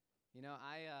You know,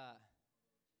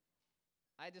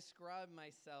 I describe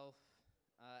myself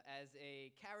as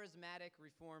a charismatic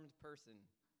Reformed person.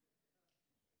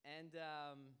 And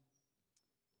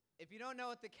if you don't know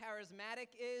what the charismatic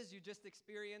is, you just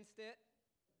experienced it.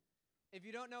 If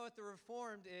you don't know what the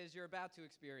Reformed is, you're about to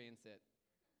experience it.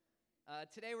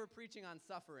 Today we're preaching on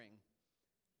suffering.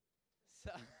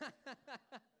 So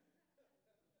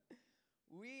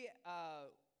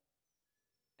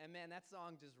and man, that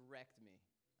song just wrecked me.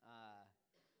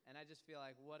 And I just feel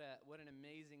like what an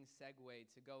amazing segue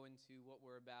to go into what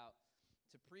we're about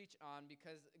to preach on,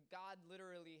 because God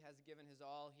literally has given his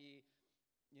all. He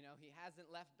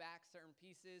hasn't left back certain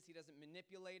pieces. He doesn't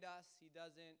manipulate us. He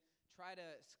doesn't try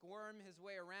to squirm his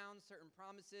way around certain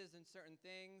promises and certain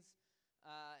things.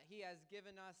 He has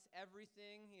given us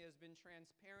everything. He has been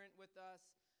transparent with us.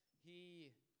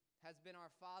 He has been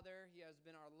our Father. He has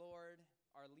been our Lord,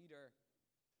 our leader.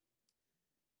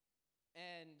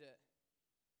 And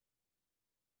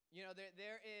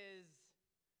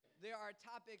there are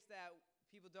topics that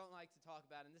people don't like to talk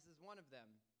about, and this is one of them.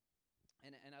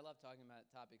 And I love talking about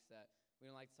topics that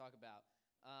we don't like to talk about.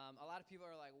 A lot of people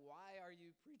are like, why are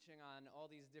you preaching on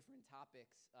all these different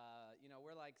topics?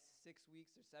 We're like 6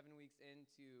 weeks or 7 weeks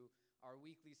into our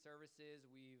weekly services.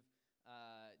 We've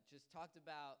just talked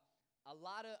about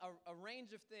a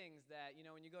range of things that,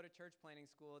 when you go to church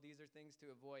planning school, these are things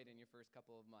to avoid in your first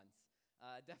couple of months.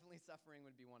 Definitely suffering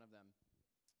would be one of them.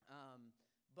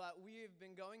 But we've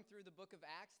been going through the book of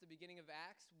Acts, the beginning of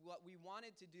Acts. What we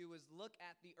wanted to do was look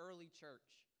at the early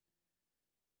church.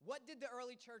 What did the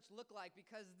early church look like?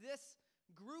 Because this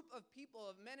group of people,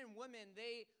 of men and women,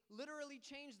 they literally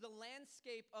changed the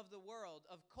landscape of the world,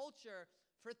 of culture,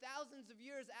 for thousands of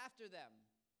years after them.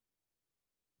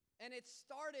 And it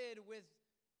started with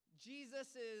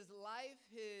Jesus' life,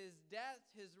 his death,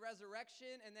 his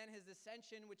resurrection, and then his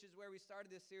ascension, which is where we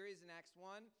started this series in Acts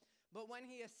 1. But when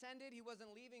he ascended, he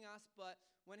wasn't leaving us, but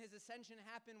when his ascension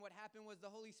happened, what happened was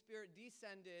the Holy Spirit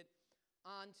descended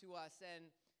onto us. And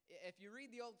if you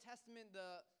read the Old Testament,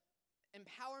 the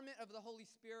empowerment of the Holy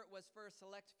Spirit was for a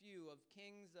select few of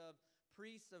kings, of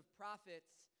priests, of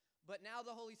prophets. But now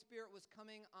the Holy Spirit was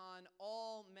coming on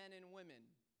all men and women.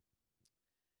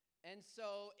 And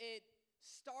so it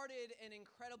started an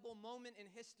incredible moment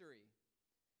in history.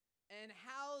 And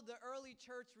how the early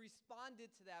church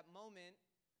responded to that moment,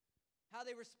 how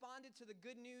they responded to the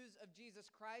good news of Jesus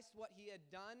Christ, what he had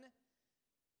done,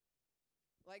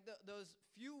 like those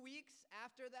few weeks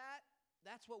after that,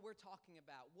 that's what we're talking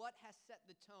about. What has set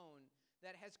the tone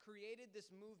that has created this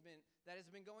movement that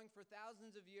has been going for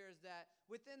thousands of years, that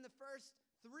within the first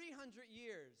 300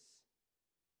 years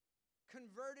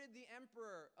converted the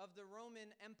emperor of the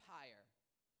Roman Empire,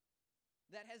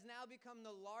 that has now become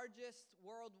the largest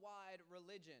worldwide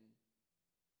religion.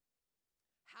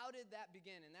 How did that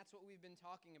begin? And that's what we've been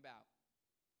talking about.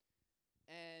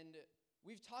 And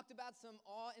we've talked about some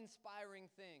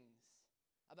awe-inspiring things,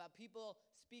 about people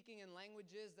speaking in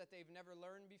languages that they've never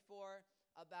learned before,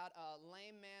 about a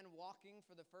lame man walking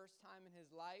for the first time in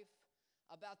his life,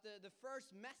 about the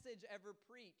first message ever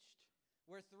preached,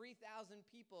 where 3,000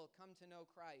 people come to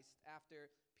know Christ after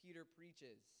Peter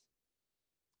preaches.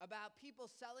 About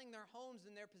people selling their homes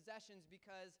and their possessions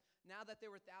because now that there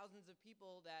were thousands of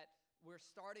people that were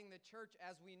starting the church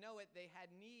as we know it, they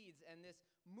had needs, and this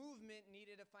movement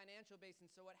needed a financial base. And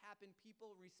so what happened?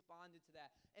 People responded to that.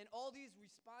 And all these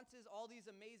responses, all these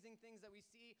amazing things that we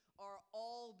see are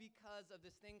all because of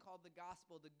this thing called the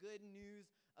gospel, the good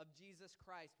news of Jesus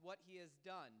Christ, what he has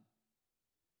done.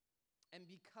 And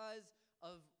because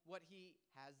of what he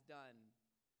has done,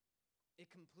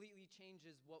 it completely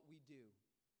changes what we do.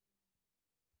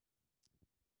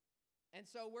 And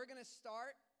so we're going to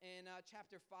start in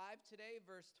chapter 5 today,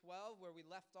 verse 12, where we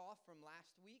left off from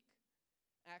last week.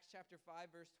 Acts chapter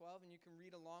 5, verse 12, and you can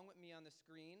read along with me on the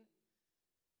screen.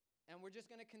 And we're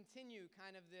just going to continue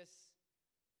kind of this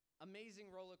amazing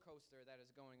roller coaster that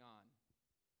is going on.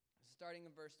 Starting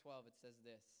in verse 12, it says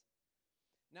this.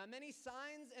 Now many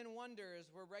signs and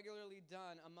wonders were regularly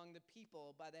done among the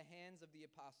people by the hands of the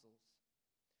apostles.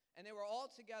 And they were all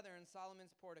together in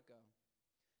Solomon's portico.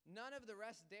 None of the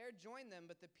rest dared join them,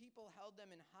 but the people held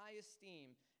them in high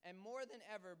esteem. And more than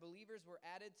ever, believers were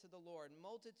added to the Lord,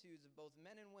 multitudes of both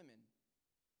men and women.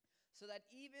 So that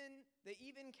they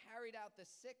even carried out the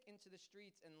sick into the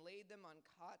streets and laid them on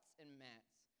cots and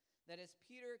mats, that as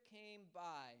Peter came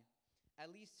by, at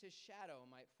least his shadow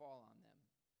might fall on them.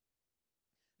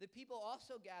 The people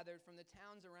also gathered from the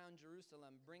towns around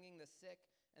Jerusalem, bringing the sick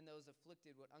and those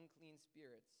afflicted with unclean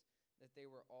spirits, that they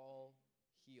were all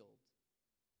healed.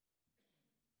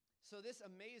 So this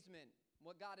amazement,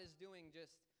 what God is doing,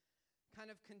 just kind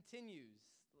of continues.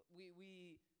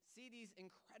 We see these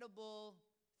incredible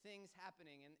things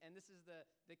happening, and this is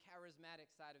the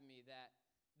charismatic side of me, that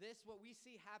what we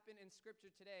see happen in Scripture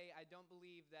today, I don't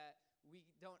believe that we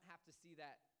don't have to see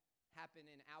that happen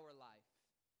in our life.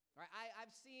 Right?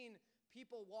 I've seen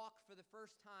people walk for the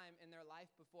first time in their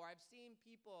life before. I've seen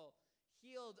people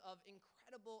healed of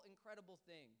incredible, incredible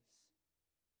things.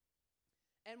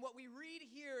 And what we read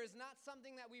here is not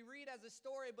something that we read as a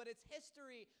story, but it's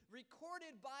history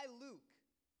recorded by Luke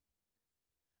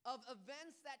of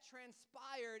events that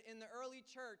transpired in the early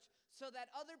church so that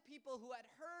other people who had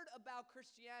heard about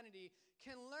Christianity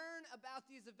can learn about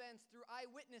these events through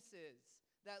eyewitnesses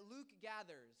that Luke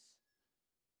gathers.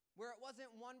 Where it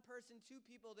wasn't one person, two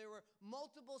people, there were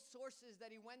multiple sources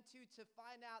that he went to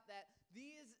find out that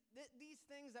these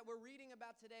things that we're reading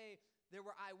about today, there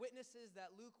were eyewitnesses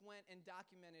that Luke went and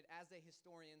documented as a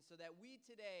historian so that we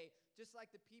today, just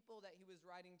like the people that he was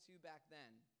writing to back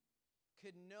then,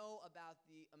 could know about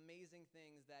the amazing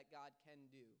things that God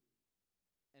can do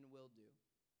and will do.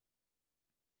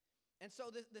 And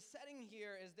so the setting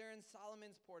here is they're in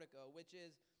Solomon's portico, which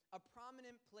is a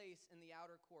prominent place in the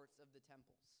outer courts of the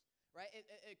temples. Right?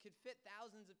 It could fit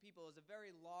thousands of people. It was a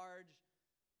very large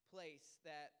place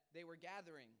that they were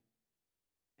gathering.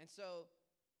 And so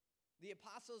the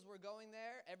apostles were going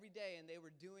there every day, and they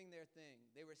were doing their thing.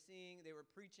 They were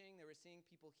preaching, they were seeing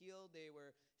people healed, they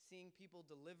were seeing people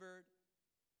delivered.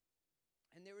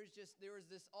 And there was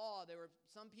this awe. There were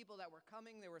some people that were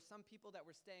coming, there were some people that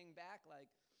were staying back,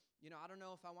 like, I don't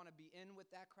know if I want to be in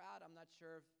with that crowd. I'm not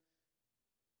sure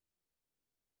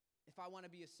if I want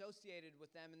to be associated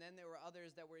with them. And then there were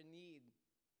others that were in need,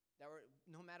 that were,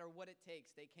 no matter what it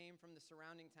takes, they came from the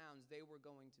surrounding towns, they were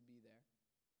going to be there.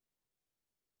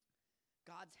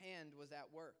 God's hand was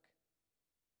at work.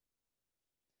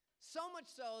 So much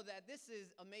so that this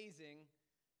is amazing,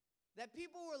 that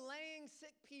people were laying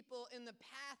sick people in the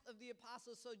path of the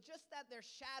apostles so just that their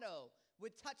shadow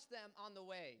would touch them on the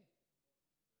way.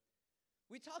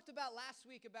 We talked about last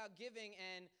week about giving,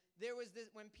 and there was this,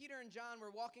 when Peter and John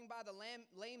were walking by the lame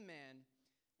man,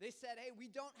 they said, hey, we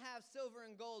don't have silver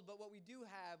and gold, but what we do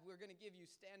have, we're going to give you.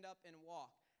 Stand up and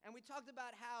walk. And we talked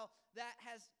about how that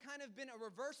has kind of been a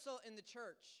reversal in the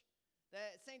church.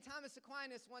 That St. Thomas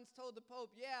Aquinas once told the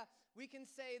Pope, yeah, we can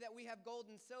say that we have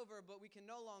gold and silver, but we can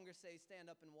no longer say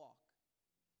stand up and walk.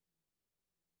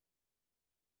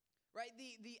 Right?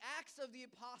 The Acts of the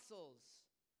Apostles,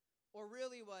 or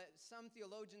really what some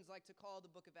theologians like to call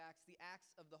the book of Acts, the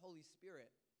Acts of the Holy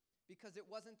Spirit, because it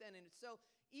wasn't then. And it's so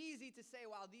easy to say,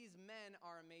 wow, these men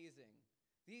are amazing.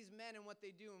 These men and what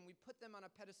they do, and we put them on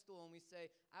a pedestal and we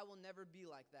say, I will never be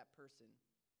like that person.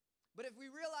 But if we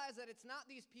realize that it's not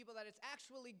these people, that it's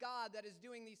actually God that is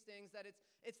doing these things, that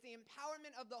it's the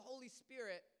empowerment of the Holy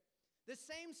Spirit, the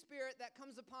same Spirit that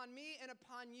comes upon me and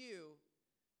upon you.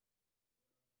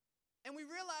 And we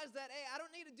realize that, hey, I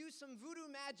don't need to do some voodoo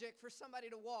magic for somebody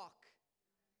to walk.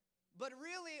 But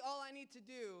really, all I need to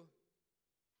do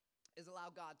is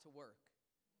allow God to work.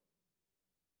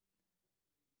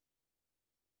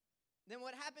 Then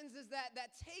what happens is that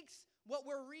takes what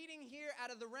we're reading here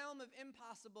out of the realm of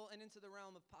impossible and into the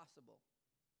realm of possible.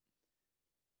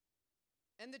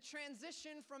 And the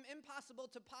transition from impossible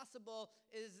to possible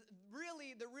is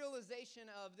really the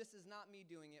realization of this is not me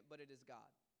doing it, but it is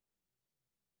God.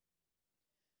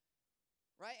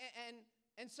 Right?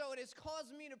 And so it has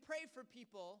caused me to pray for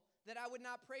people that I would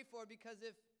not pray for, because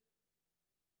if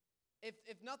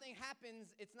nothing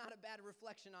happens, it's not a bad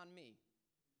reflection on me.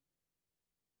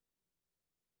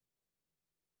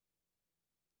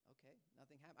 Okay,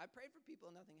 nothing happened. I prayed for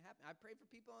people and nothing happened. I prayed for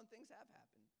people and things have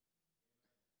happened.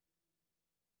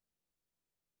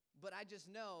 But I just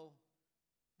know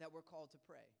that we're called to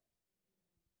pray.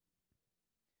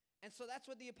 And so that's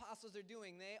what the apostles are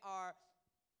doing. They are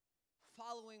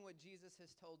following what Jesus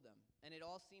has told them. And it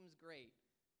all seems great,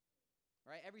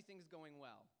 right? Everything's going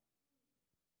well.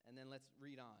 And then let's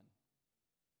read on.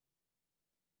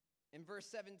 In verse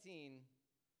 17,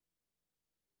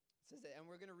 it says that, and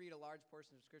we're going to read a large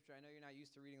portion of Scripture. I know you're not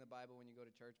used to reading the Bible when you go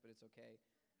to church, but it's okay.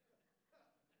 So,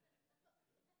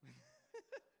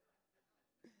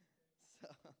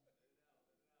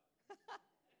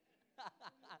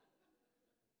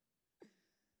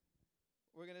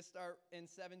 we're going to start in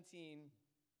 17.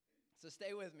 So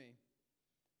stay with me.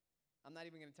 I'm not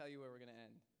even going to tell you where we're going to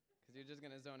end, because you're just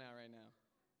going to zone out right now.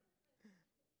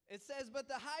 It says, but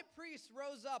the high priest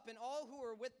rose up and all who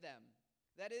were with them,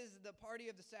 that is the party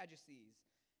of the Sadducees,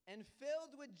 and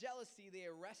filled with jealousy they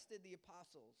arrested the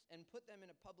apostles and put them in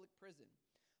a public prison.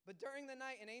 But during the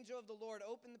night, an angel of the Lord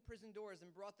opened the prison doors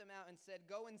and brought them out and said,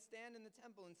 "Go and stand in the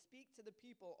temple and speak to the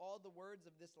people all the words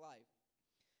of this life."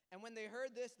 And when they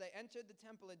heard this, they entered the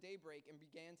temple at daybreak and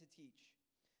began to teach.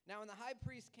 Now when the high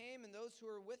priest came and those who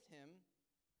were with him,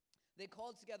 they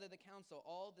called together the council,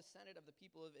 all the senate of the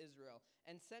people of Israel,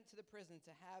 and sent to the prison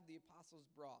to have the apostles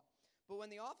brought. But when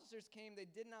the officers came, they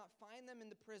did not find them in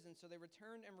the prison, so they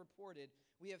returned and reported,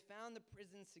 "We have found the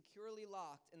prison securely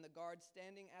locked and the guards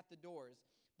standing at the doors.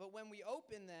 But when we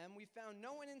opened them, we found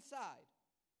no one inside."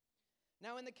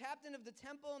 Now when the captain of the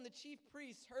temple and the chief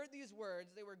priests heard these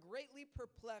words, they were greatly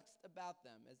perplexed about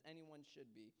them, as anyone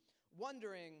should be,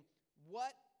 wondering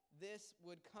what this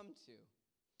would come to.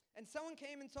 And someone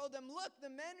came and told them, "Look, the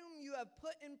men whom you have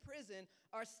put in prison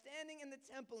are standing in the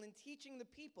temple and teaching the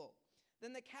people."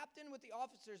 Then the captain with the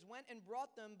officers went and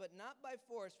brought them, but not by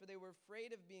force, for they were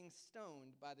afraid of being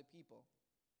stoned by the people.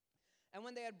 And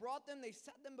when they had brought them, they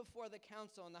set them before the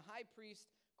council, and the high priest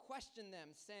questioned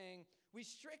them, saying, "We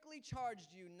strictly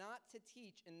charged you not to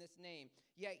teach in this name.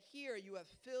 Yet here you have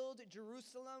filled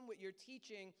Jerusalem with your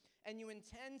teaching, and you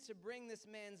intend to bring this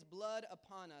man's blood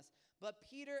upon us." But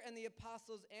Peter and the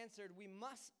apostles answered, "We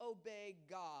must obey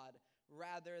God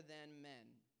rather than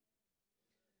men.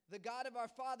 The God of our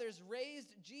fathers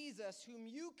raised Jesus, whom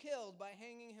you killed by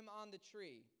hanging him on the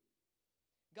tree.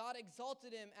 God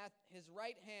exalted him at his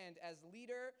right hand as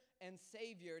leader and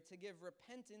Savior to give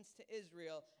repentance to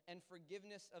Israel and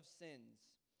forgiveness of sins.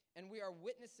 And we are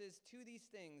witnesses to these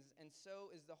things, and so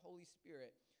is the Holy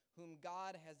Spirit, whom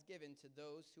God has given to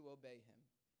those who obey him."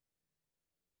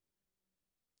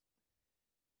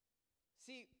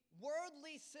 See,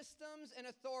 worldly systems and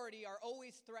authority are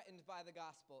always threatened by the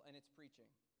gospel and its preaching.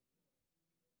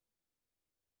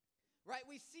 Right?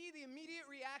 We see the immediate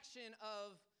reaction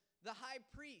of the high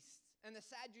priests and the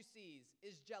Sadducees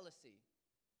is jealousy.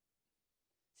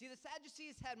 See, the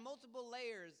Sadducees had multiple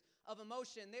layers of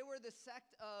emotion. They were the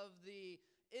sect of the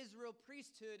Israel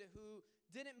priesthood who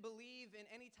didn't believe in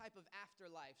any type of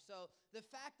afterlife. So the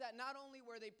fact that not only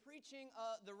were they preaching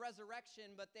the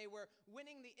resurrection, but they were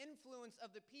winning the influence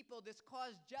of the people, this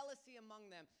caused jealousy among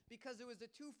them because it was a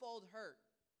twofold hurt.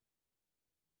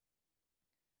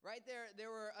 Right? There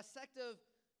were a sect of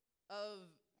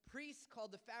priests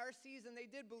called the Pharisees, and they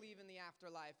did believe in the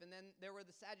afterlife. And then there were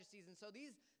the Sadducees. And so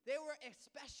they were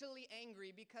especially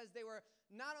angry because they were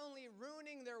not only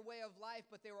ruining their way of life,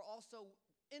 but they were also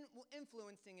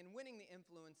influencing and winning the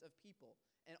influence of people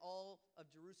and all of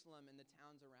Jerusalem and the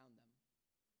towns around them.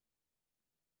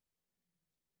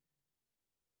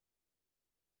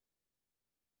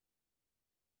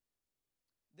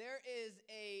 There is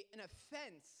an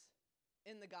offense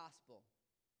in the gospel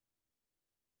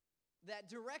that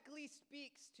directly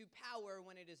speaks to power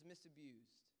when it is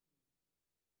misused.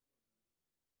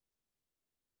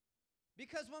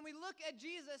 Because when we look at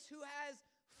Jesus, who has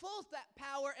full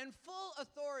power and full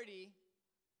authority,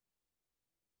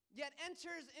 yet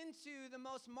enters into the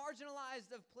most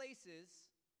marginalized of places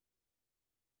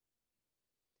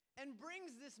and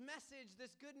brings this message,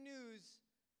 this good news,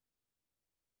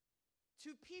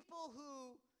 to people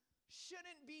who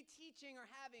shouldn't be teaching or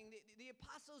having. The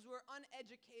apostles were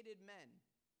uneducated men.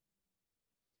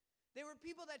 They were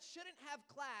people that shouldn't have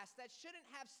class, that shouldn't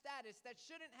have status, that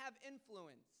shouldn't have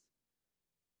influence.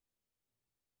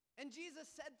 And Jesus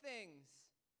said things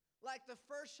like the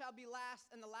first shall be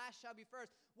last and the last shall be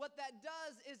first. What that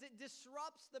does is it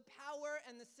disrupts the power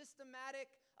and the systematic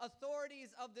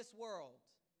authorities of this world.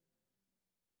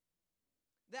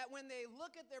 That when they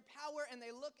look at their power and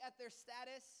they look at their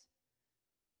status,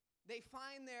 they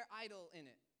find their idol in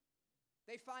it.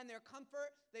 They find their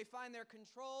comfort, they find their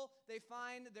control, they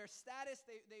find their status,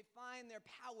 they find their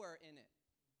power in it.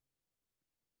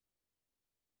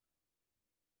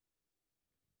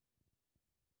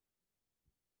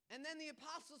 And then the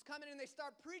apostles come in and they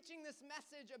start preaching this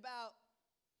message about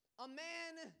a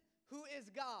man who is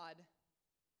God,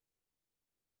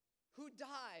 who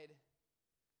died,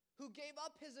 who gave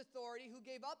up his authority, who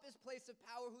gave up his place of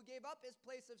power, who gave up his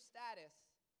place of status,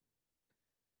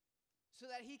 so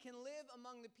that he can live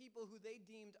among the people who they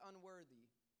deemed unworthy.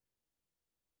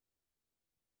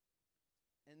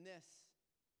 And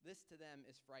this to them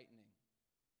is frightening.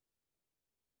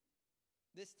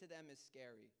 This to them is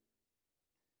scary.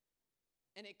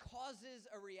 And it causes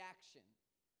a reaction.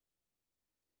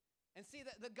 And see,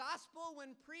 the gospel,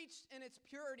 when preached in its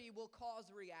purity, will cause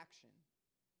reaction.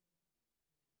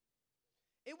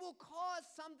 It will cause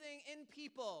something in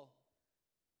people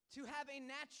to have a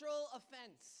natural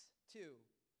offense to.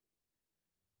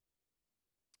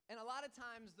 And a lot of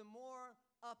times, the more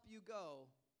up you go,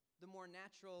 the more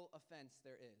natural offense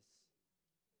there is.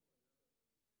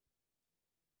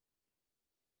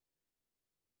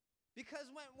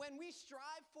 Because when we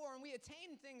strive for and we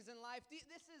attain things in life,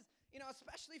 this is,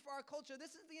 especially for our culture,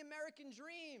 this is the American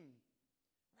dream,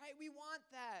 right? We want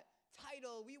that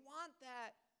title. We want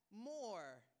that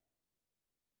more.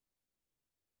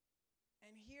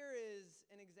 And here is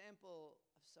an example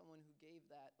of someone who gave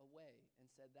that away and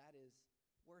said that is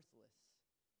worthless.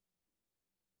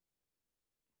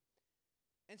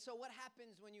 And so what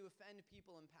happens when you offend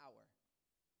people in power?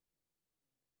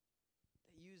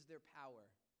 They use their power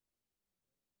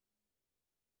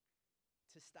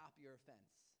to stop your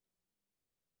offense.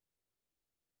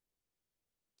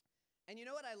 And you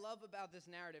know what I love about this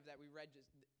narrative that we read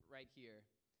just right here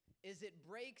is it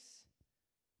breaks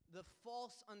the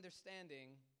false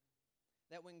understanding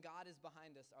that when God is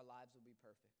behind us, our lives will be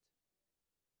perfect.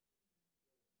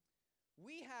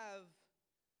 We have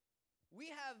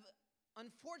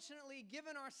unfortunately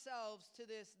given ourselves to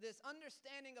this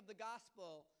understanding of the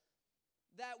gospel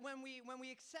that when we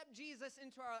accept Jesus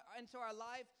into our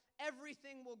life,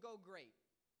 everything will go great.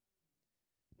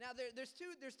 Now, there's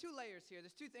two layers here.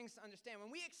 There's two things to understand.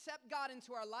 When we accept God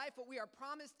into our life, what we are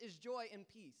promised is joy and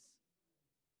peace.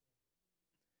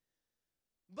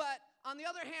 But on the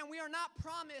other hand, we are not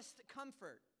promised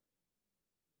comfort.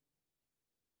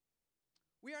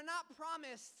 We are not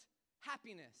promised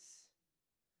happiness.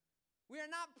 We are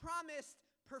not promised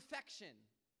perfection.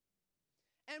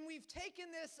 And we've taken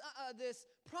this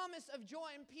promise of joy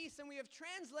and peace and we have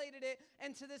translated it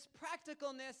into this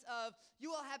practicalness of you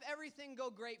will have everything go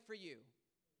great for you.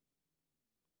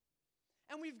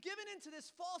 And we've given into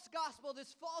this false gospel,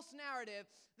 this false narrative,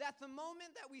 that the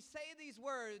moment that we say these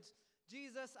words,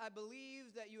 Jesus, I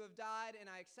believe that you have died and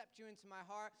I accept you into my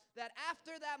heart, that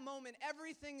after that moment,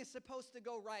 everything is supposed to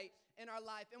go right in our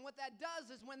life. And what that does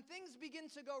is when things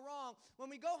begin to go wrong, when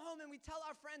we go home and we tell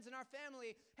our friends and our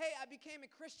family, hey, I became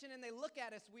a Christian, and they look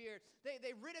at us weird,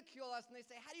 they ridicule us and they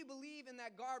say, how do you believe in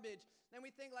that garbage? Then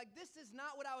we think like, this is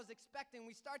not what I was expecting.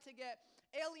 We start to get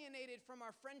alienated from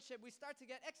our friendship. We start to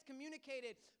get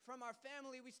excommunicated from our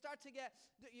family. We start to get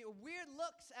weird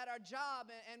looks at our job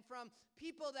and from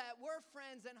people that were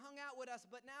friends and hung out with us,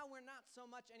 but now we're not so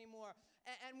much anymore.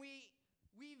 And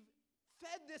we've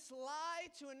fed this lie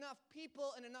to enough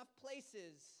people in enough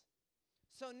places.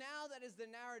 So now that is the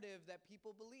narrative that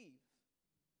people believe.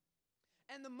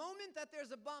 And the moment that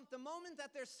there's a bump, the moment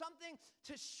that there's something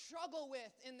to struggle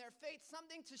with in their faith,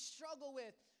 something to struggle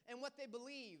with in what they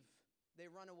believe, they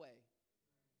run away.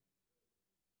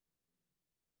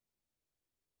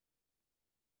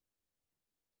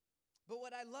 But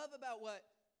what I love about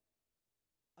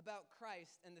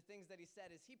Christ and the things that he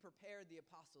said is he prepared the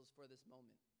apostles for this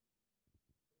moment.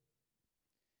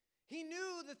 He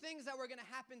knew the things that were going to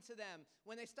happen to them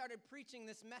when they started preaching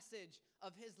this message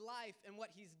of his life and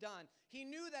what he's done. He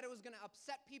knew that it was going to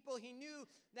upset people. He knew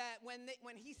that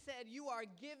when he said, you are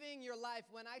giving your life,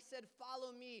 when I said,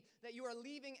 follow me, that you are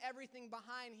leaving everything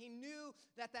behind, he knew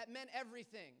that meant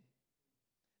everything.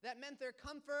 That meant their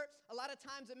comfort. A lot of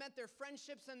times it meant their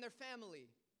friendships and their family.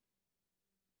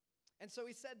 And so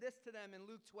he said this to them in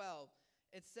Luke 12.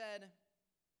 It said,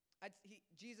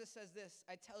 Jesus says this,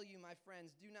 I tell you, my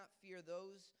friends, do not fear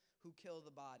those who kill the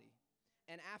body,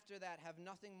 and after that have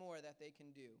nothing more that they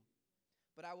can do.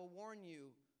 But I will warn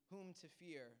you whom to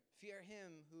fear. Fear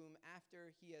him whom, after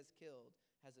he has killed,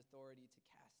 has authority to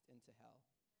cast into hell.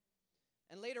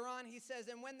 And later on, he says,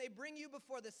 and when they bring you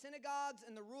before the synagogues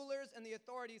and the rulers and the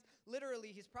authorities,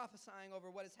 literally, he's prophesying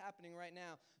over what is happening right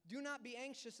now. Do not be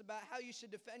anxious about how you should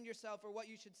defend yourself or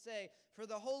what you should say, for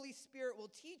the Holy Spirit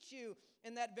will teach you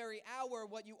in that very hour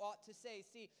what you ought to say.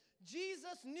 See,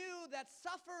 Jesus knew that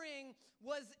suffering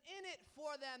was in it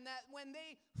for them, that when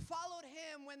they followed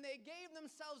him, when they gave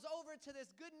themselves over to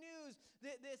this good news,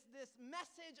 this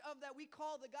message of that we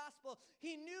call the gospel,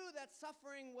 he knew that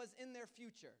suffering was in their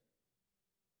future.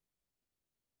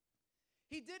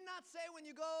 He did not say when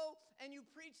you go and you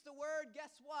preach the word,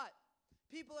 guess what?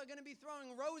 People are going to be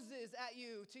throwing roses at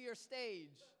you to your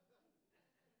stage.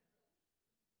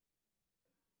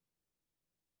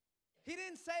 He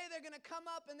didn't say they're going to come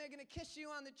up and they're going to kiss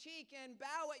you on the cheek and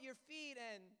bow at your feet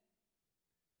and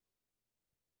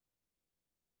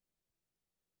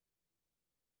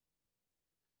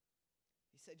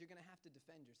he said you're going to have to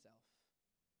defend yourself.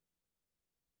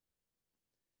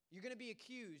 You're going to be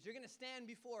accused. You're going to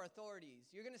stand before authorities.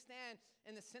 You're going to stand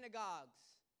in the synagogues.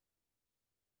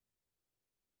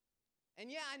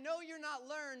 And yeah, I know you're not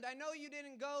learned. I know you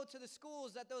didn't go to the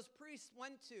schools that those priests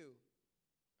went to.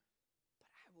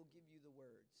 But I will give you the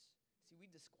words. See,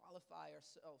 we disqualify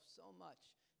ourselves so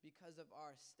much because of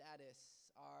our status,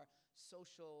 our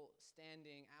social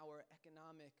standing, our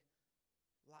economic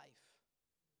life.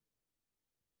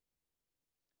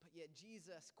 But but yet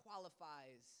Jesus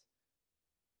qualifies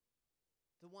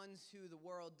the ones who the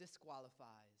world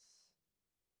disqualifies.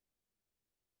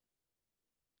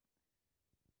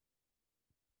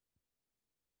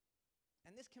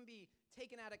 And this can be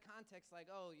taken out of context like,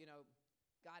 oh,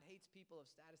 God hates people of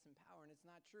status and power, and it's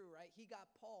not true, right? He got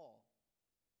Paul.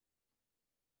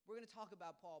 We're going to talk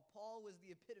about Paul. Paul was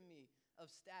the epitome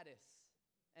of status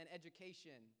and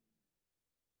education.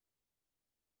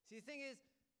 See, the thing is,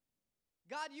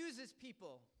 God uses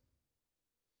people.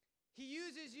 He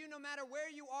uses you no matter where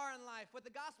you are in life. What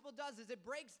the gospel does is it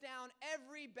breaks down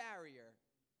every barrier.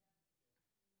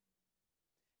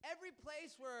 Every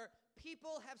place where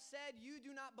people have said, you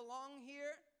do not belong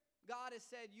here, God has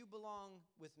said, you belong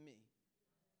with me.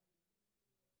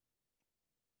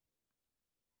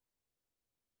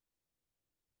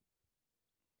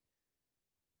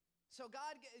 So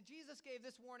Jesus gave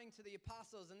this warning to the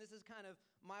apostles, and this is kind of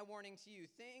my warning to you.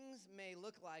 Things may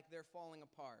look like they're falling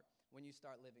apart when you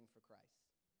start living for Christ.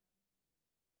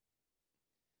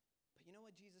 But you know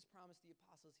what Jesus promised the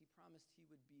apostles? He promised he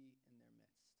would be in their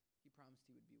midst. He promised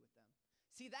he would be with them.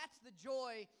 See, that's the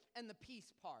joy and the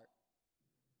peace part.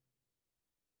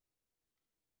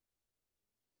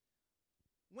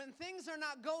 When things are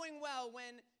not going well,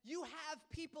 when you have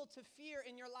people to fear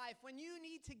in your life, when you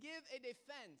need to give a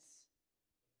defense,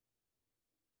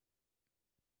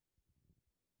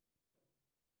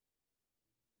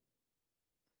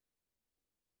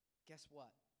 guess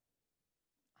what?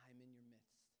 I'm in your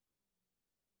midst.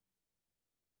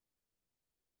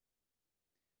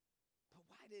 But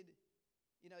why did,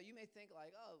 you may think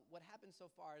like, oh, what happened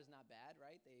so far is not bad,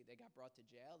 right? They got brought to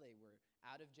jail. They were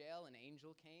out of jail. An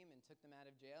angel came and took them out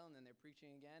of jail, and then they're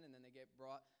preaching again, and then they get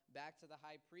brought back to the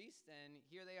high priest, and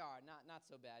here they are. Not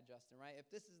so bad, Justin, right? If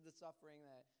this is the suffering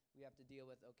that we have to deal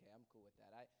with, okay, I'm cool with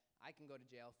that. I can go to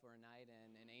jail for a night,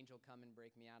 and an angel come and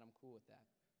break me out. I'm cool with that.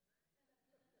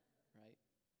 Right?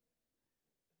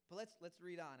 But let's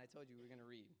read on. I told you we were going to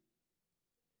read.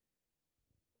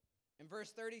 In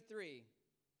verse 33,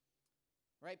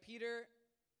 right, Peter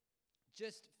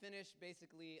just finished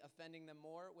basically offending them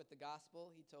more with the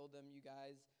gospel. He told them, you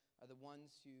guys are the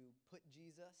ones who put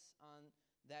Jesus on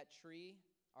that tree,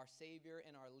 our Savior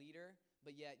and our leader,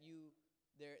 but yet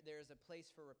there's a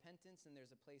place for repentance and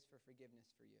there's a place for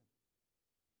forgiveness for you.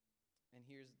 And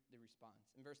here's the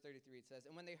response. In verse 33 it says,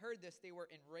 and when they heard this, they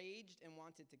were enraged and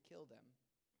wanted to kill them.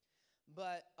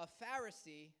 But a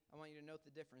Pharisee, I want you to note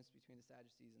the difference between the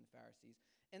Sadducees and the Pharisees,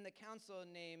 in the council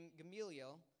named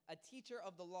Gamaliel, a teacher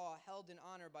of the law held in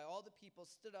honor by all the people,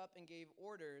 stood up and gave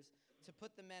orders to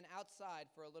put the men outside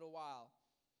for a little while.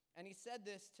 And he said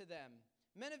this to them,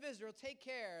 men of Israel, take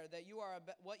care that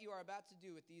what you are about to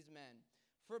do with these men.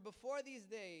 For before these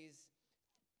days,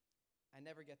 I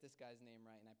never get this guy's name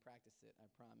right, and I practice it, I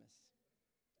promise.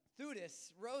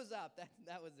 Theudas rose up.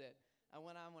 That was it. I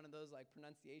went on one of those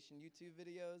pronunciation YouTube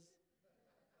videos.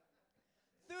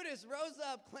 Theudas rose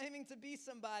up claiming to be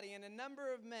somebody, and a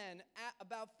number of men,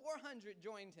 about 400,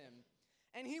 joined him.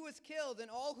 And he was killed,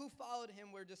 and all who followed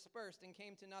him were dispersed and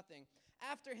came to nothing.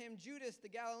 After him, Judas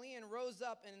the Galilean rose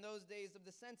up in those days of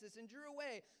the census and drew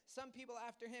away some people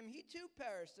after him. He too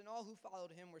perished, and all who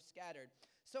followed him were scattered.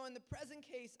 So in the present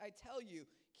case, I tell you,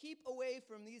 keep away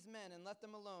from these men and let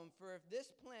them alone. For if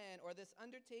this plan or this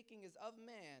undertaking is of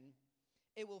man,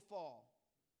 it will fall.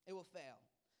 It will fail.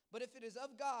 But if it is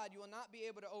of God, you will not be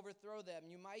able to overthrow them.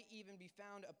 You might even be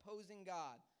found opposing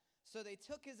God. So they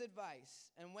took his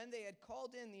advice, and when they had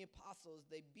called in the apostles,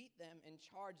 they beat them and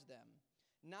charged them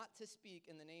not to speak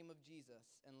in the name of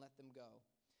Jesus, and let them go.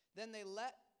 Then they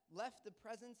left the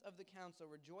presence of the council,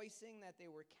 rejoicing that they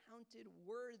were counted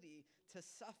worthy to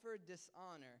suffer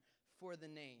dishonor for the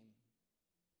name.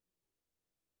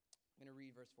 I'm going to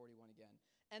read verse 41 again.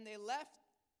 And they left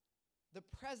the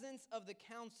presence of the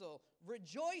council,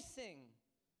 rejoicing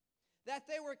that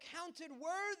they were counted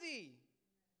worthy.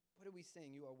 What are we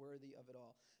saying? You are worthy of it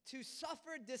all. To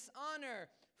suffer dishonor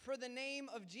for the name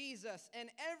of Jesus. And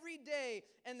every day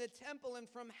in the temple and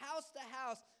from house to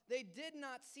house, they did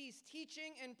not cease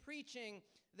teaching and preaching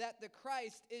that the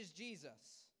Christ is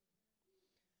Jesus.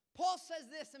 Paul says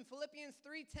this in Philippians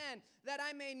 3:10, that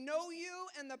I may know you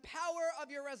and the power of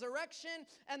your resurrection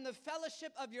and the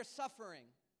fellowship of your suffering.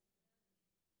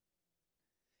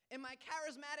 In my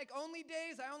charismatic only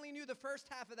days, I only knew the first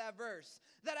half of that verse.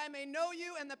 That I may know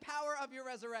you and the power of your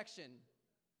resurrection.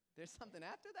 There's something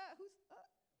after that?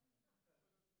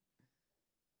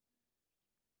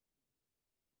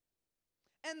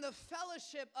 And the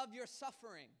fellowship of your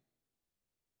suffering.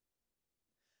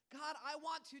 God, I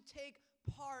want to take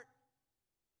part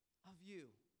of you.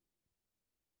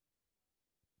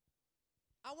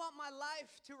 I want my life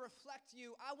to reflect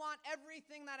you. I want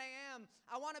everything that I am.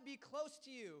 I want to be close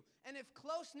to you. And if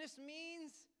closeness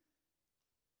means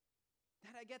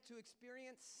that I get to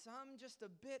experience just a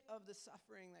bit of the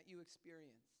suffering that you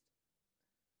experienced,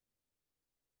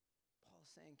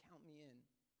 Paul's saying, count me in.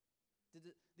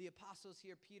 The apostles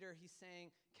here, Peter, he's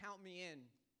saying, count me in.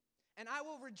 And I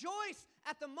will rejoice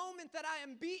at the moment that I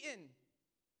am beaten.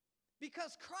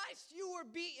 Because Christ, you were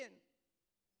beaten.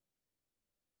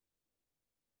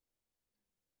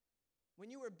 When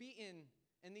you were beaten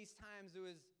in these times, it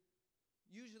was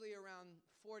usually around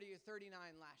 40 or 39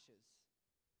 lashes.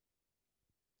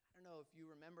 I don't know if you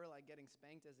remember like getting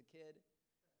spanked as a kid.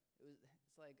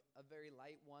 It's like a very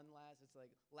light one lash. It's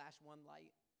like lash one light.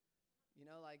 You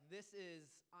know, like this is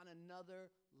on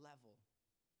another level.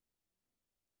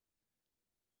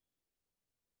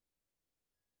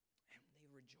 And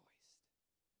they rejoiced.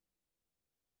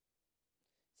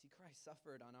 See, Christ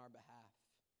suffered on our behalf.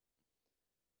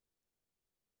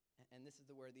 And this is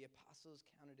the word, the apostles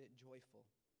counted it joyful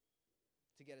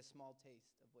to get a small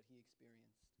taste of what he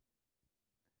experienced.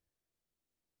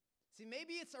 See,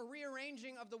 maybe it's a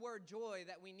rearranging of the word joy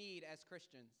that we need as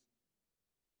Christians.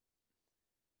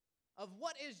 Of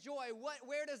what is joy,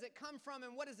 where does it come from,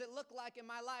 and what does it look like in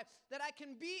my life? That I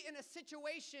can be in a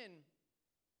situation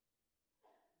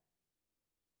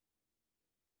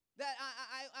that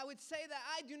I would say that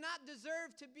I do not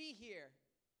deserve to be here.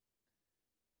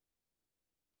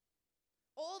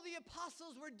 All the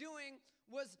apostles were doing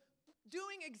was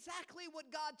doing exactly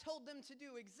what God told them to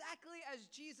do, exactly as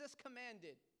Jesus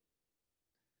commanded.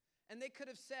 And they could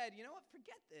have said, you know what,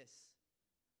 forget this.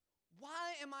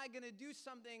 Why am I going to do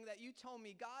something that you told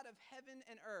me, God of heaven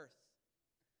and earth?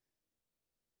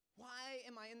 Why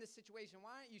am I in this situation?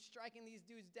 Why aren't you striking these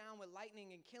dudes down with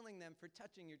lightning and killing them for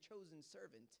touching your chosen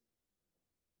servant?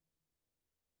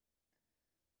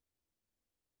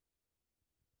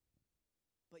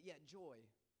 But yet joy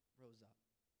rose up.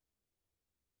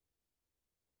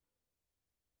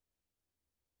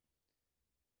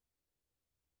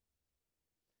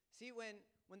 See, when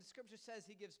the scripture says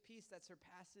he gives peace that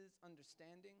surpasses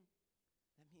understanding,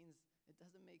 that means it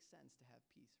doesn't make sense to have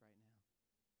peace right now.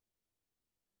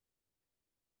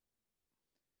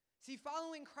 See,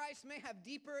 following Christ may have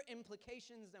deeper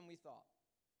implications than we thought.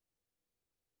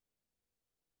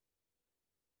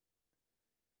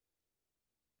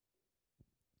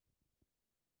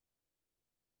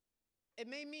 It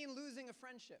may mean losing a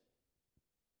friendship.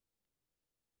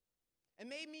 It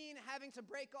may mean having to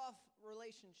break off a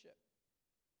relationship.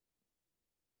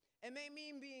 It may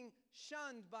mean being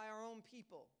shunned by our own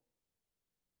people.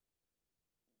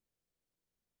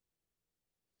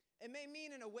 It may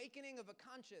mean an awakening of a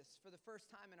conscience for the first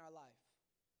time in our life.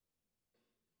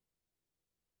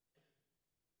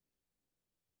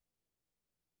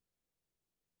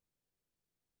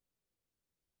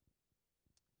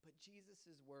 But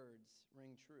Jesus' words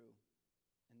ring true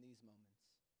in these moments.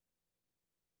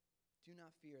 Do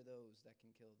not fear those that can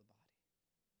kill the body.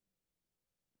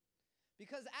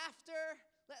 Because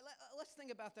let's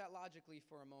think about that logically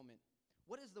for a moment.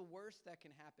 What is the worst that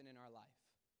can happen in our life?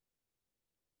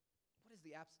 What is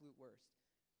the absolute worst?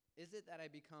 Is it that I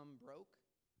become broke?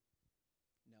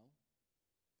 No.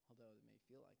 Although it may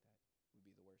feel like that would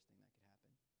be the worst thing that could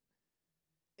happen.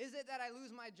 Is it that I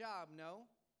lose my job? No.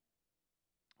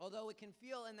 Although it can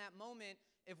feel in that moment,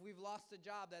 if we've lost a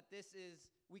job, that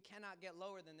we cannot get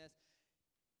lower than this.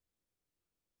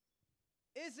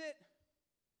 Is it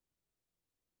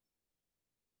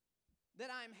that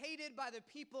I'm hated by the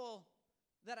people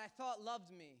that I thought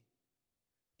loved me?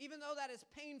 Even though that is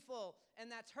painful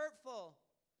and that's hurtful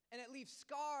and it leaves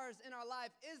scars in our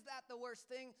life, is that the worst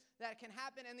thing that can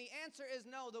happen? And the answer is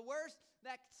no. The worst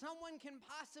that someone can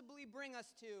possibly bring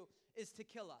us to is to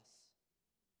kill us.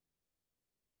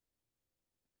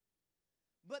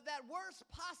 But that worst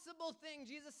possible thing,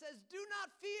 Jesus says, do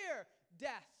not fear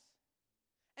death.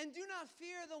 And do not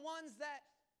fear the ones that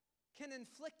can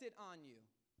inflict it on you.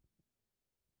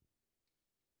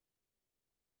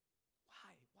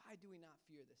 Why? Why do we not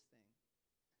fear this thing?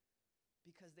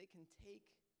 Because they can take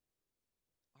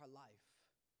our life,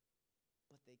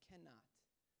 but they cannot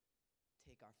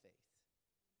take our faith.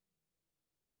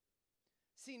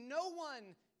 See, no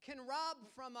one can rob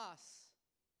from us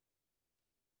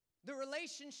the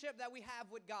relationship that we have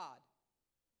with God.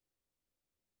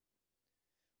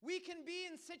 We can be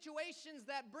in situations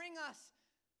that bring us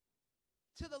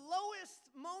to the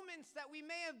lowest moments that we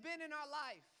may have been in our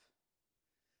life.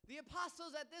 The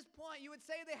apostles at this point, you would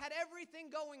say they had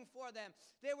everything going for them.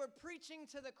 They were preaching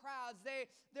to the crowds.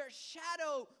 Their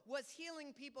shadow was healing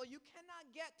people. You cannot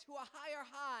get to a higher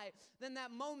high than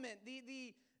that moment.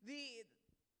 The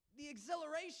the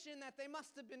exhilaration that they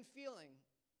must have been feeling,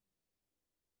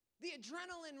 the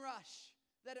adrenaline rush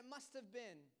that it must have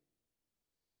been.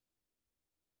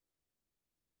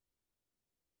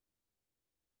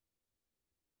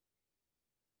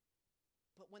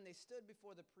 But when they stood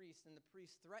before the priest and the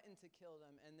priest threatened to kill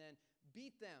them and then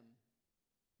beat them,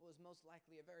 what was most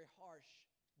likely a very harsh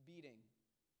beating.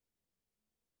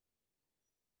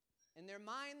 In their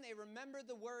mind, they remembered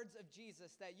the words of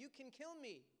Jesus that you can kill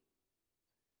me,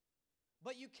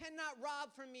 but you cannot rob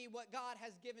from me what God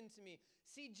has given to me.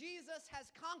 See, Jesus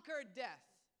has conquered death.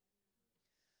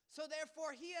 So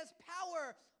therefore, he has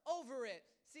power over it.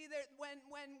 See,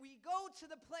 when we go to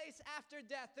the place after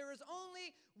death, there is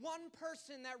only one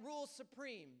person that rules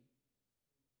supreme.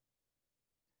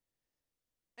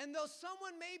 And though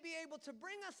someone may be able to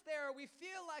bring us there, we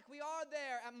feel like we are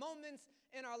there at moments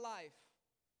in our life,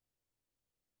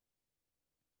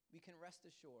 we can rest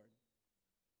assured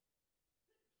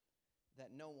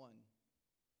that no one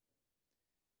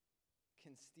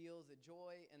can steal the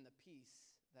joy and the peace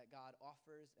that God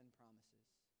offers and promises.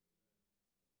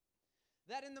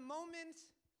 That in the moment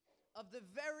of the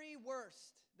very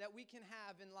worst that we can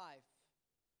have in life,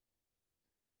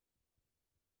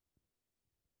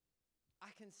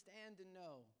 I can stand and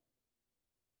know,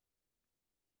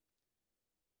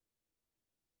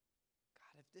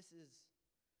 God, if this is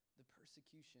the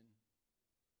persecution,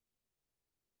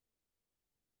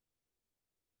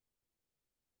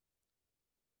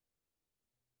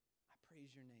 I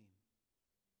praise your name.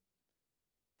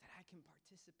 That I can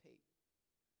participate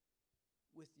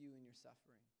with you in your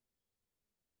suffering.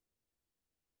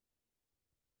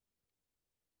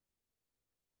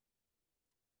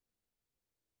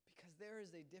 Because there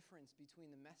is a difference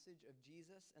between the message of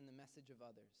Jesus and the message of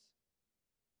others.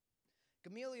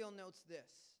 Gamaliel notes this,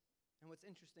 and what's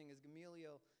interesting is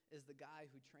Gamaliel is the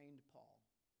guy who trained Paul.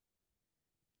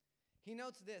 He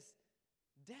notes this: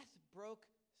 death broke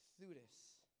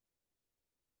Theudas,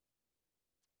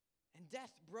 and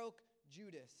death broke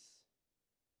Judas.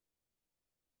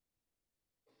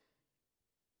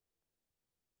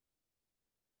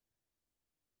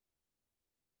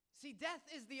 See, death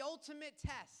is the ultimate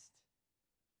test.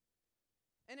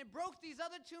 And it broke these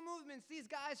other two movements. These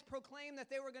guys proclaimed that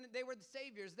they were the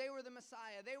saviors. They were the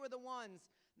Messiah. They were the ones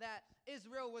that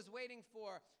Israel was waiting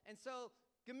for. And so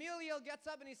Gamaliel gets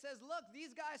up and he says, look,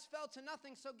 these guys fell to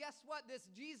nothing. So guess what? This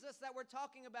Jesus that we're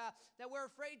talking about, that we're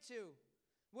afraid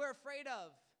of.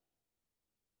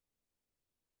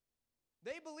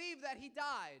 They believe that he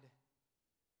died.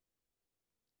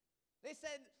 They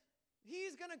said,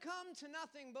 he's going to come to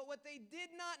nothing. But what they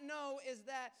did not know is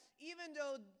that even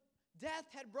though death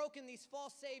had broken these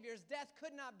false saviors, death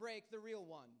could not break the real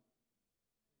one.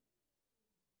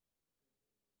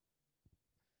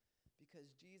 Because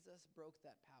Jesus broke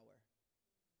that power.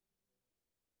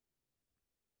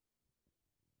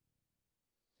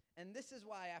 And this is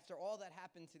why, after all that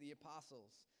happened to the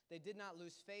apostles, they did not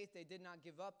lose faith. They did not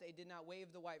give up. They did not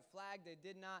wave the white flag. They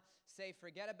did not say,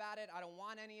 forget about it. I don't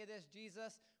want any of this,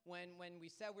 Jesus. When we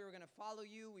said we were going to follow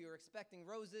you, we were expecting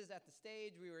roses at the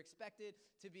stage. We were expected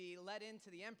to be led into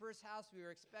the emperor's house. We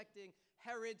were expecting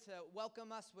Herod to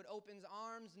welcome us with open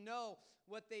arms. No,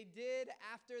 what they did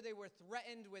after they were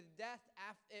threatened with death,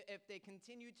 if they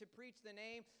continued to preach the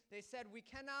name, they said, we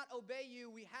cannot obey you.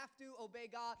 We have to obey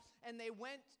God. And they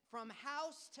went from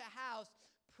house to house,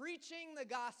 preaching the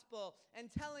gospel and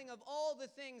telling of all the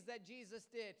things that Jesus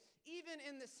did, even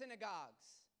in the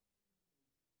synagogues.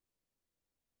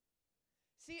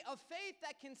 See, a faith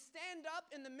that can stand up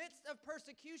in the midst of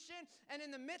persecution and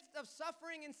in the midst of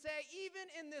suffering and say, even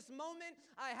in this moment,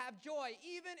 I have joy.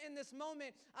 Even in this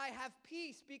moment, I have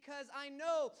peace, because I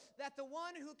know that the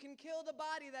one who can kill the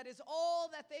body, that is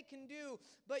all that they can do.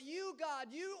 But you,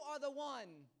 God, you are the one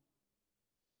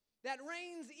that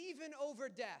reigns even over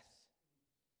death.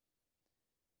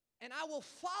 And I will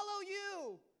follow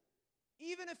you,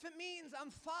 even if it means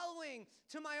I'm following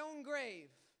to my own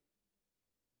grave.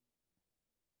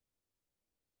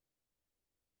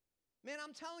 Man,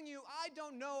 I'm telling you, I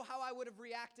don't know how I would have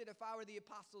reacted if I were the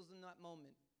apostles in that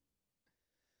moment.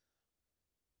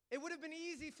 It would have been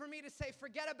easy for me to say,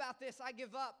 forget about this, I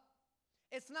give up.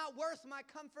 It's not worth my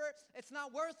comfort. It's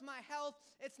not worth my health.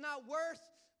 It's not worth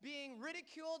being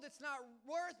ridiculed. It's not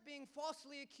worth being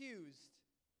falsely accused.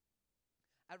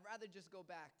 I'd rather just go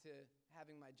back to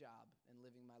having my job and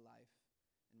living my life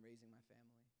and raising my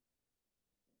family.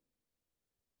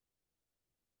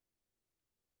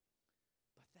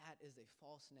 That is a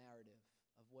false narrative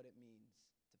of what it means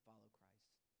to follow Christ.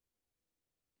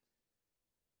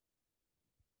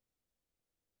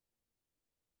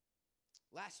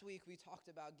 Last week, we talked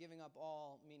about giving up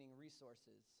all, meaning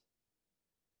resources.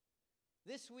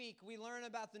 This week, we learn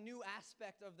about the new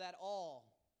aspect of that all,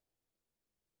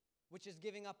 which is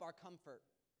giving up our comfort.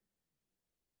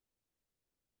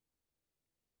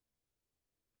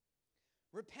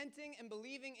 Repenting and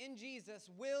believing in Jesus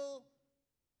will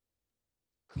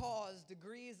cause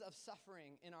degrees of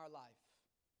suffering in our life.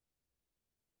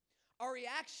 Our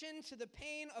reaction to the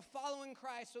pain of following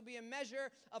Christ will be a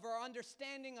measure of our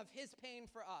understanding of his pain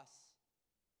for us.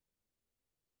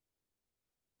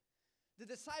 The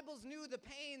disciples knew the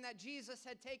pain that Jesus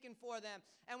had taken for them.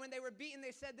 And when they were beaten,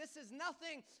 they said, "This is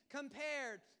nothing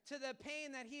compared to the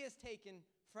pain that he has taken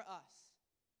for us."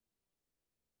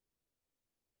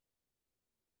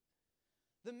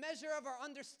 The measure of our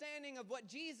understanding of what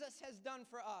Jesus has done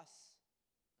for us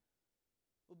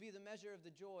will be the measure of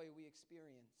the joy we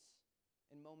experience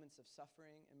in moments of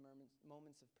suffering and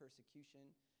moments of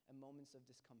persecution and moments of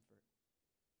discomfort.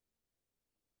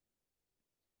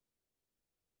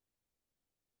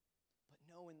 But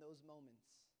know in those moments,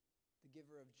 the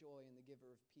giver of joy and the giver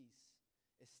of peace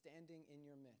is standing in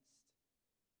your midst.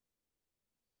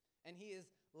 And he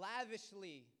is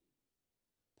lavishly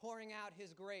pouring out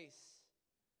his grace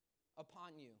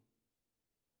upon you.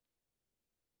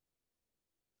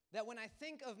 That when I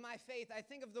think of my faith, I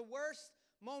think of the worst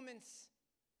moments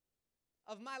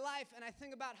of my life, and I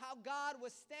think about how God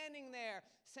was standing there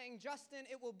saying, "Justin,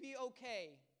 it will be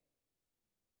okay."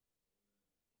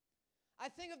 I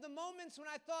think of the moments when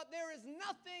I thought there is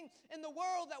nothing in the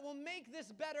world that will make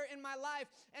this better in my life,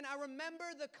 and I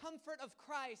remember the comfort of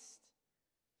Christ.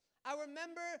 I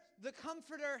remember the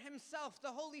Comforter himself,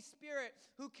 the Holy Spirit,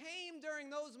 who came during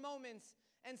those moments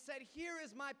and said, "Here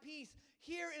is my peace.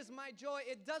 Here is my joy.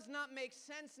 It does not make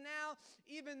sense now.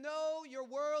 Even though your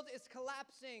world is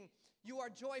collapsing, you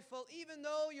are joyful. Even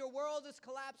though your world is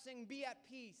collapsing, be at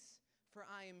peace, for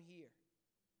I am here."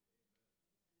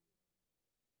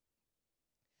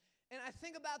 And I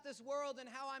think about this world and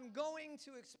how I'm going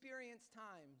to experience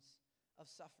times of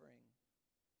suffering.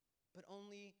 But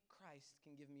only Christ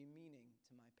can give me meaning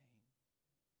to my pain.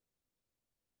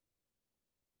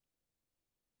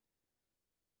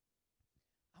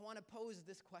 I want to pose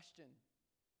this question.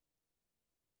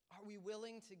 Are we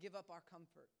willing to give up our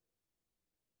comfort?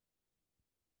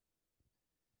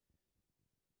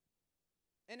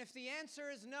 And if the answer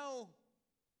is no,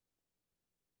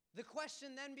 the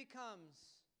question then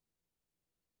becomes,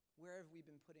 where have we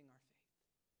been putting our faith?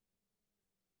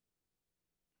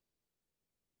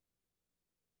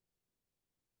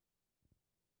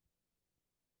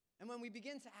 And when we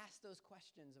begin to ask those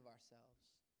questions of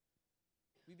ourselves,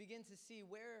 we begin to see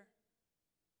what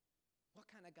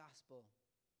kind of gospel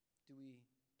do we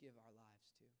give our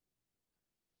lives to?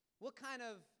 What kind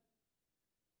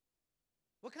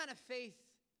of faith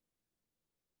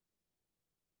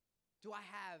do I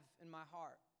have in my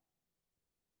heart?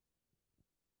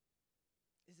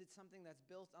 Is it something that's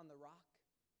built on the rock,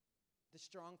 the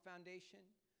strong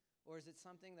foundation? Or is it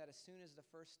something that as soon as the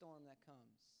first storm that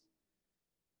comes,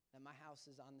 that my house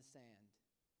is on the sand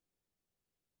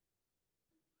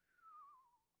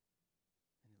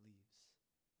and it leaves?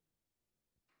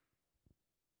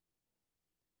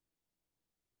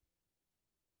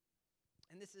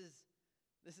 And this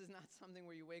is not something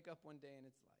where you wake up one day and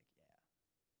it's like,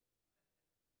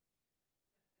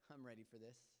 yeah, I'm ready for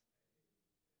this.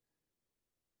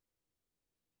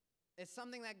 It's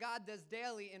something that God does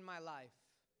daily in my life.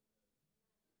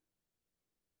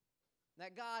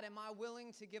 That God, am I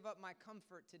willing to give up my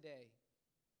comfort today?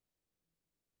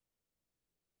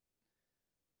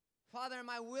 Father, am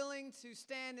I willing to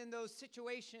stand in those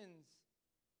situations?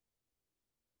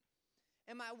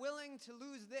 Am I willing to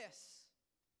lose this?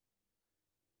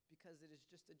 Because it is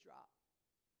just a drop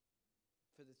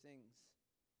for the things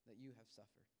that you have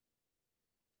suffered.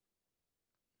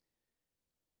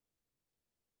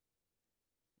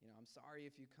 You know, I'm sorry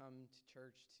if you come to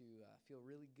church to feel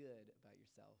really good about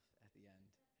yourself at the end.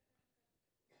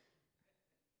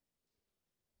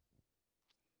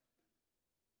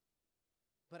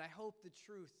 But I hope the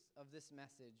truth of this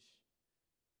message,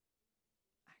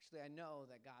 actually I know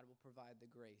that God will provide the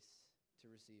grace to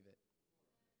receive it.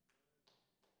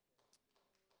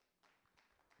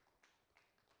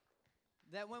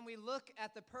 That when we look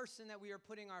at the person that we are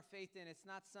putting our faith in, it's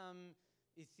not some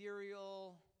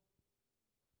ethereal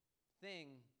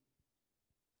thing,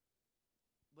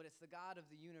 but it's the God of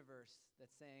the universe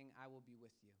that's saying, "I will be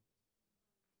with you."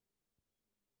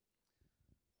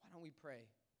 Why don't we pray?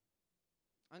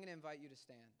 I'm going to invite you to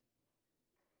stand.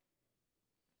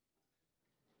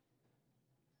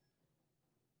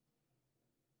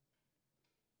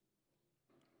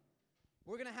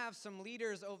 We're going to have some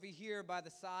leaders over here by the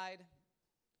side,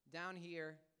 down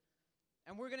here,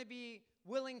 and we're going to be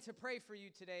willing to pray for you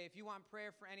today. If you want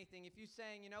prayer for anything, if you're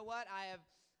saying, you know what, I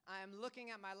am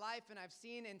looking at my life and I've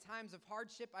seen in times of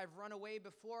hardship I've run away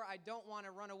before. I don't want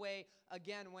to run away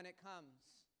again when it comes.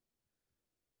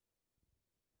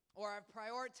 Or I've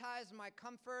prioritized my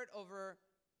comfort over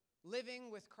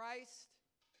living with Christ.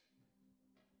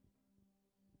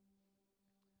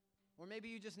 Or maybe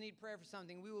you just need prayer for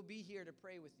something. We will be here to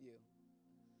pray with you.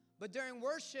 But during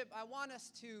worship, I want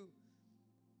us to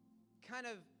kind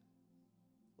of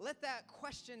let that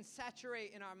question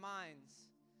saturate in our minds.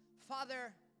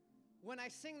 Father, when I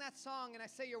sing that song and I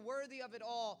say you're worthy of it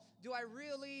all, do I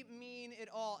really mean it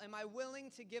all? Am I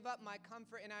willing to give up my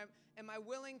comfort, and am I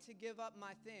willing to give up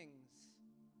my things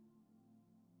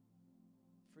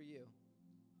for you?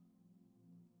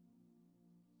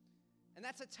 And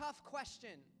that's a tough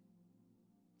question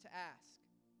to ask.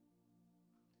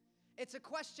 It's a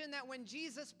question that when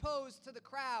Jesus posed to the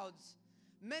crowds,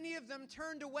 many of them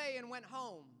turned away and went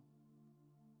home.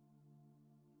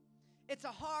 It's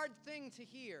a hard thing to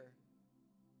hear.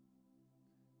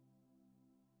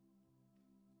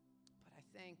 But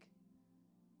I thank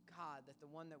God that the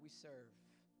one that we serve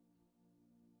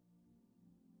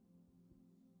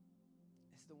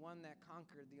is the one that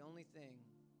conquered the only thing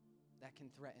that can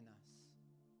threaten us.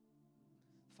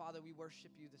 Father, we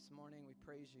worship you this morning. We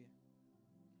praise you.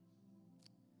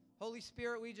 Holy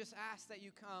Spirit, we just ask that you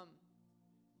come.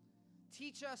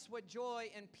 Teach us what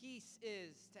joy and peace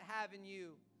is to have in you.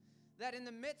 That in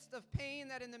the midst of pain,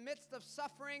 that in the midst of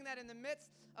suffering, that in the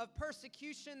midst of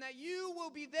persecution, that you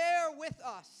will be there with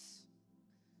us.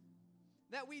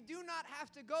 That we do not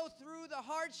have to go through the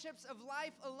hardships of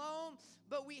life alone,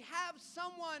 but we have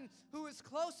someone who is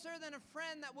closer than a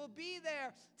friend that will be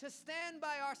there to stand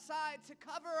by our side, to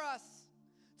cover us,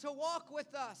 to walk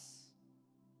with us.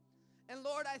 And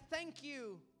Lord, I thank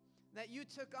you that you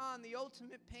took on the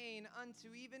ultimate pain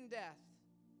unto even death.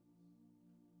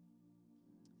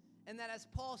 And that, as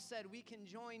Paul said, we can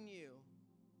join you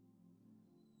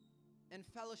and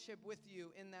fellowship with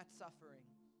you in that suffering.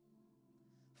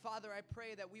 Father, I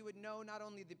pray that we would know not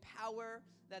only the power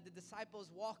that the disciples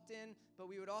walked in, but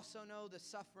we would also know the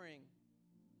suffering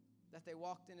that they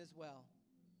walked in as well.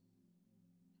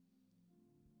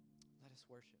 Let us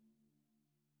worship.